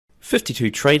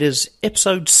52 Traders,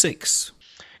 Episode 6.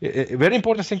 A very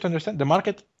important thing to understand, the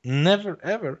market never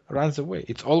ever runs away.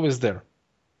 It's always there.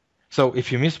 So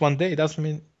if you miss one day, it doesn't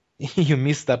mean you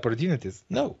missed opportunities.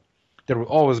 No, there will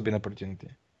always be an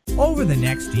opportunity. Over the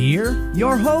next year,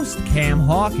 your host Cam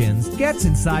Hawkins gets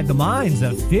inside the minds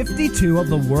of 52 of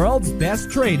the world's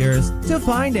best traders to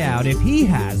find out if he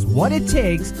has what it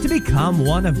takes to become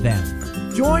one of them.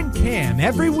 Join Cam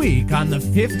every week on the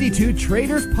 52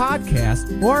 Traders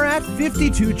podcast or at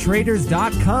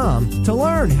 52traders.com to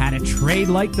learn how to trade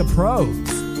like the pros.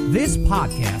 This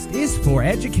podcast is for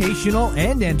educational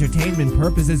and entertainment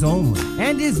purposes only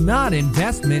and is not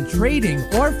investment, trading,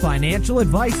 or financial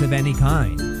advice of any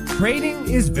kind. Trading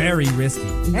is very risky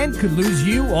and could lose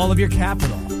you all of your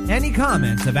capital. Any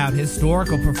comments about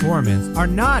historical performance are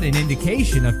not an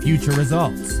indication of future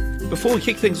results. Before we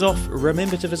kick things off,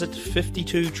 remember to visit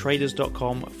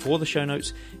 52traders.com for the show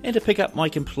notes and to pick up my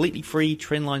completely free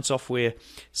Trendline software.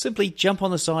 Simply jump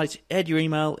on the site, add your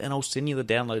email, and I'll send you the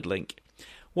download link.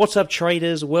 What's up,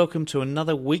 traders? Welcome to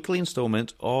another weekly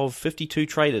installment of 52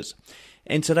 Traders.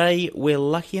 And today we're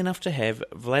lucky enough to have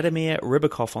Vladimir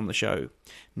Ribakov on the show.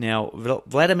 Now,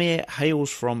 Vladimir hails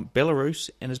from Belarus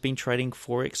and has been trading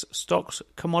Forex, stocks,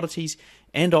 commodities,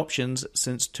 and options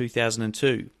since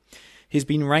 2002. He's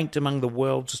been ranked among the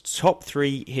world's top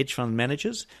 3 hedge fund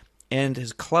managers, and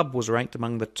his club was ranked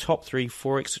among the top 3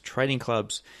 Forex trading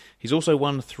clubs. He's also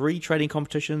won 3 trading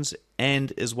competitions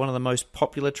and is one of the most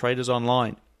popular traders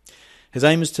online. His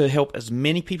aim is to help as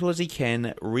many people as he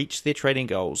can reach their trading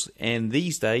goals, and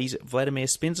these days Vladimir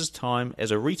spends his time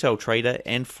as a retail trader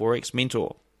and Forex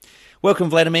mentor. Welcome,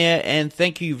 Vladimir, and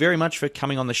thank you very much for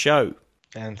coming on the show.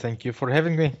 And thank you for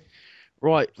having me.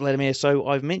 Right, Vladimir, so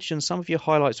I've mentioned some of your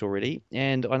highlights already,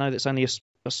 and I know that's only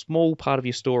a small part of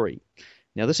your story.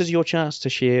 Now, this is your chance to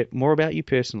share more about you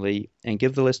personally and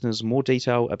give the listeners more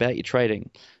detail about your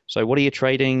trading. So what are you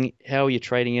trading, how are you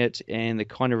trading it, and the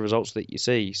kind of results that you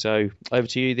see. So over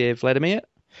to you there, Vladimir.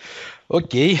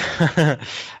 Okay.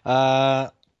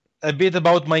 A bit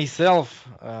about myself.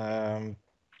 I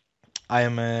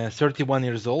am 31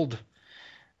 years old.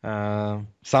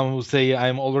 Some will say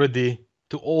I'm already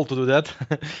too old to do that.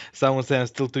 Some will say I'm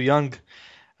still too young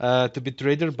to be a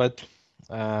trader, but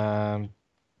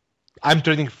I'm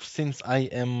trading since I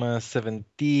am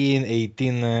 17,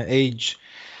 18 age.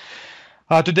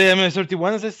 Today I'm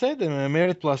 31, as I said. I'm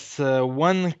married plus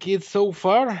 1 kid so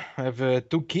far. I have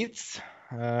 2 kids,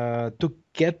 2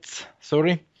 cats,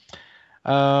 sorry.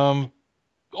 On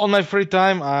my free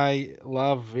time, I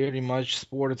love very much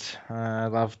sports. I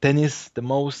love tennis the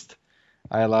most.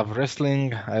 I love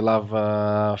wrestling. I love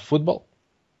football.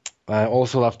 I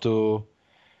also love to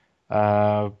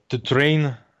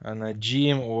train in a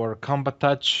gym or combat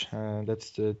touch.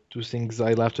 That's the 2 things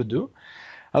I love to do.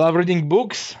 I love reading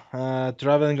books,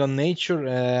 traveling on nature,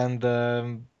 and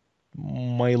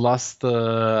my last,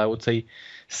 I would say,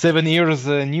 7 years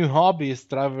new hobby is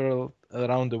travel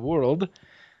around the world,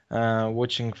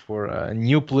 watching for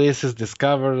new places,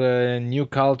 discover new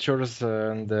cultures,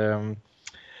 and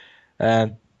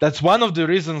that's one of the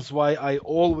reasons why I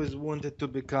always wanted to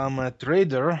become a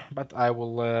trader, but I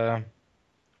will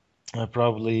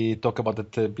probably talk about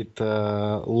it a bit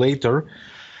later.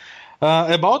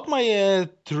 About my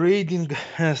trading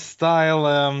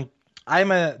style,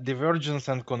 I'm a divergence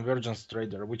and convergence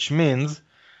trader, which means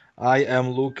I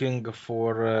am looking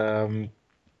for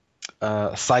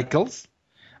cycles.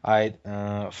 I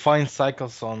find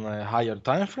cycles on higher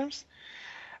time frames,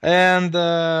 and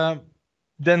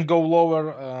then go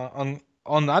lower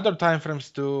on other time frames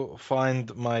to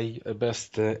find my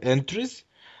best entries.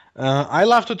 I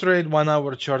love to trade 1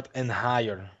 hour chart and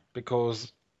higher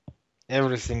because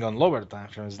everything on lower time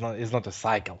frames is not a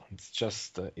cycle. It's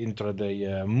just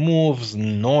intraday moves,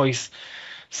 noise,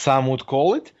 some would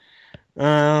call it.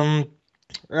 And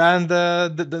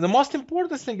the most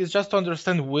important thing is just to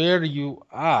understand where you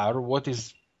are, what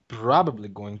is probably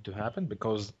going to happen,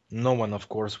 because no one, of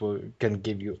course, can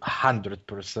give you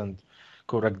 100%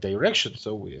 correct direction.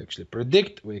 So we actually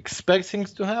predict, we expect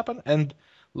things to happen, and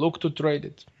look to trade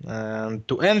it. And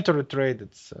to enter a trade,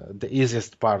 it's the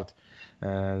easiest part.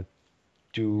 To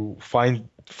find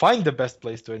the best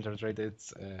place to enter a trade,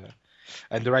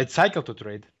 and the right cycle to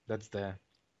trade. That's the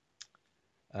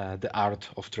art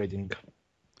of trading.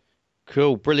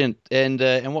 Cool, brilliant. And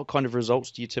what kind of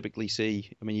results do you typically see?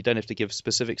 I mean, you don't have to give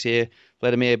specifics here,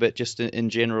 Vladimir, but just in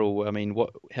general, I mean,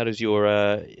 how does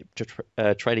your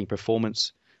trading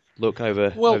performance look over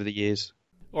the years?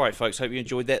 All right, folks, hope you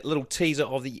enjoyed that little teaser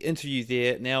of the interview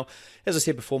there. Now, as I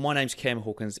said before, my name's Cam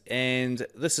Hawkins, and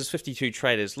this is 52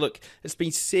 Traders. Look, it's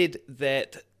been said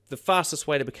that The fastest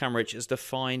way to become rich is to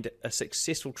find a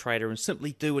successful trader and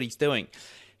simply do what he's doing.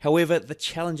 However, the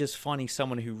challenge is finding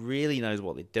someone who really knows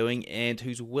what they're doing and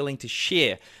who's willing to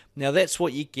share. Now, that's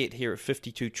what you get here at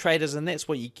 52 Traders, and that's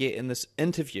what you get in this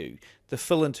interview, the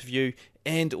full interview,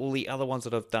 and all the other ones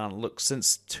that I've done. Look,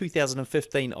 since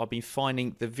 2015, I've been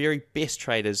finding the very best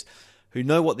traders who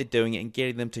know what they're doing and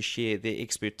getting them to share their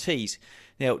expertise.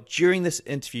 Now, during this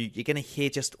interview, you're going to hear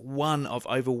just one of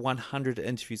over 100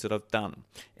 interviews that I've done,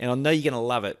 and I know you're going to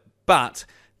love it, but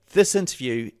this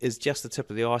interview is just the tip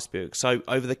of the iceberg. So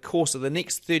over the course of the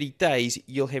next 30 days,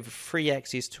 you'll have free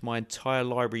access to my entire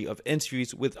library of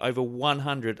interviews with over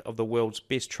 100 of the world's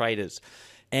best traders.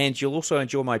 And you'll also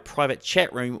enjoy my private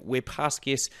chat room where past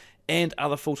guests and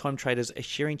other full-time traders are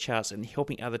sharing charts and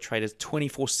helping other traders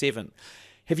 24/7.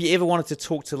 Have you ever wanted to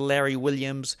talk to Larry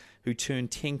Williams, who turned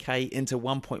 10K into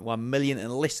 1.1 million in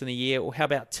less than a year? Or how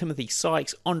about Timothy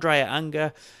Sykes, Andrea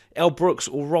Unger, Al Brooks,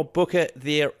 or Rob Booker?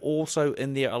 They're also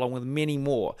in there along with many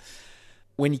more.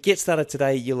 When you get started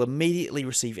today, you'll immediately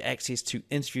receive access to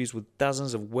interviews with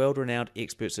dozens of world-renowned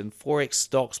experts in Forex,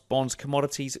 stocks, bonds,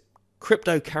 commodities,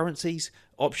 cryptocurrencies,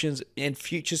 options, and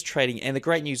futures trading. And the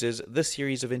great news is this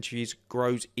series of interviews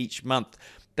grows each month.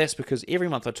 That's because every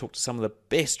month I talk to some of the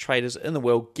best traders in the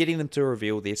world, getting them to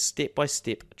reveal their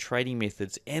step-by-step trading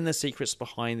methods and the secrets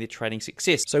behind their trading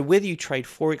success. So whether you trade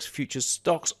Forex, futures,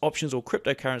 stocks, options, or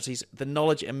cryptocurrencies, the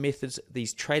knowledge and methods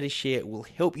these traders share will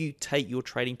help you take your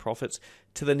trading profits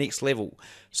to the next level.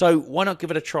 So why not give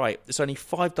it a try? It's only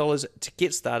 $5 to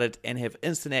get started and have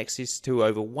instant access to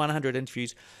over 100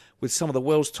 interviews with some of the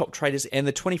world's top traders and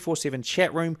the 24/7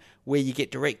 chat room where you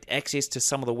get direct access to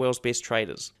some of the world's best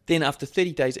traders. Then after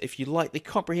 30 days, if you like the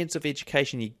comprehensive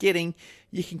education you're getting,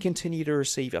 you can continue to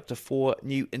receive up to 4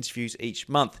 new interviews each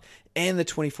month and the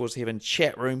 24/7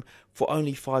 chat room for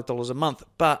only $5 a month.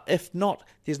 But if not,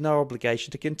 there's no obligation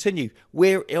to continue.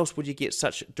 Where else would you get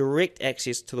such direct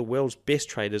access to the world's best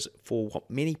traders for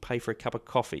what many pay for a cup of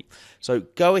coffee? So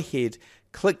go ahead,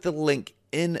 click the link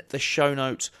in the show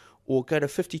notes, or go to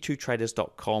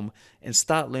 52traders.com and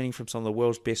start learning from some of the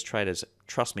world's best traders.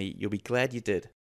 Trust me, you'll be glad you did.